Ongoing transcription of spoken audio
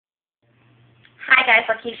Hi guys,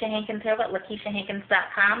 Lakeisha Hankins here with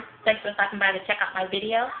LakeishaHankins.com. Thanks for stopping by to check out my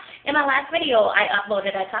video. In my last video I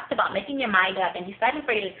uploaded, I talked about making your mind up and deciding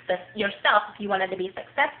for yourself if you wanted to be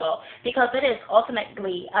successful, because it is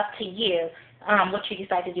ultimately up to you what you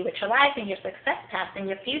decide to do with your life and your success path and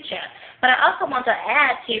your future. But I also want to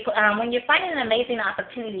add to, when you're finding an amazing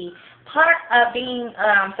opportunity, part of being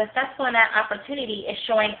successful in that opportunity is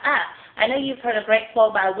showing up. I know you've heard a great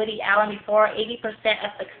quote by Woody Allen before: 80%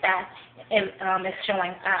 of success is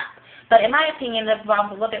showing up. But in my opinion, it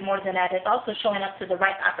involves a little bit more than that. It's also showing up to the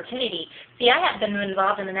right opportunity. See, I have been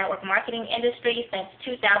involved in the network marketing industry since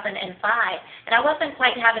 2005, and I wasn't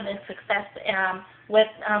quite having the success with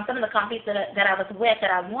some of the companies that I was with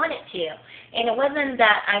that I wanted to. And it wasn't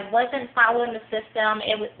that I wasn't following the system.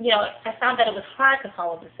 It was, I found that it was hard to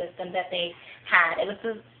follow the system that they had. It was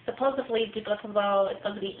supposedly duplicable. It's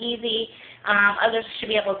supposed to be easy. Others should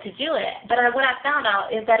be able to do it. But what I found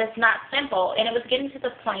out is that it's not simple, and it was getting to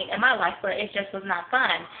the point in my life where it just was not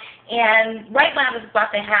fun. And right when I was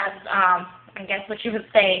about to have, I guess what you would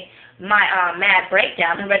say, my mad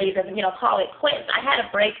breakdown and ready to, call it quits, I had a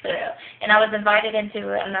breakthrough, and I was invited into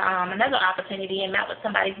another opportunity and met with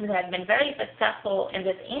somebody who had been very successful in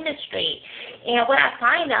this industry. And what I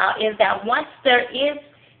find out is that once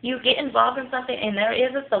you get involved in something and there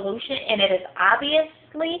is a solution, and it is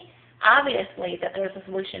obviously that there's a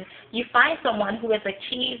solution, you find someone who has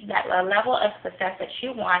achieved that level of success that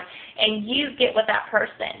you want, and you get with that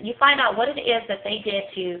person. You find out what it is that they did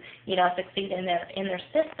to, succeed in their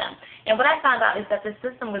system. And what I found out is that the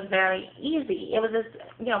system was very easy. It was this,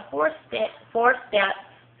 four-step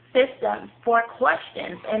system, 4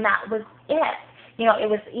 questions, and that was it. It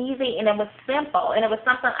was easy and it was simple, and it was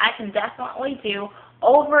something I can definitely do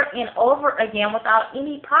over and over again without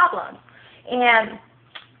any problems. And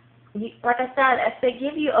like I said, if they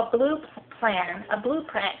give you a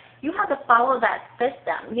blueprint, you have to follow that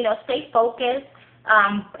system. Stay focused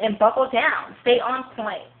and buckle down. Stay on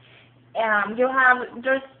point.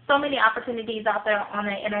 There's so many opportunities out there on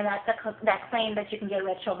the internet that claim that you can get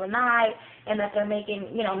rich overnight, and that they're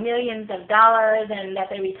making millions of dollars, and that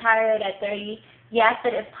they retired at 30. Yes,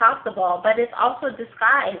 it is possible, but it's also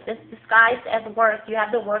disguised. It's disguised as work. You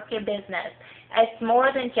have to work your business. It's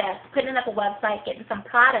more than just putting up a website, getting some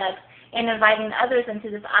products, and inviting others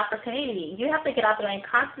into this opportunity. You have to get out there and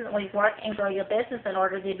constantly work and grow your business in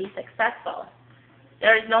order to be successful.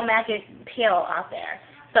 There is no magic pill out there.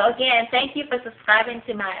 So again, thank you for subscribing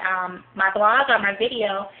to my blog or my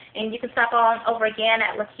video, and you can stop on over again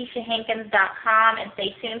at LakeishaHankins.com and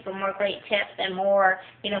stay tuned for more great tips and more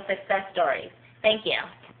success stories. Thank you.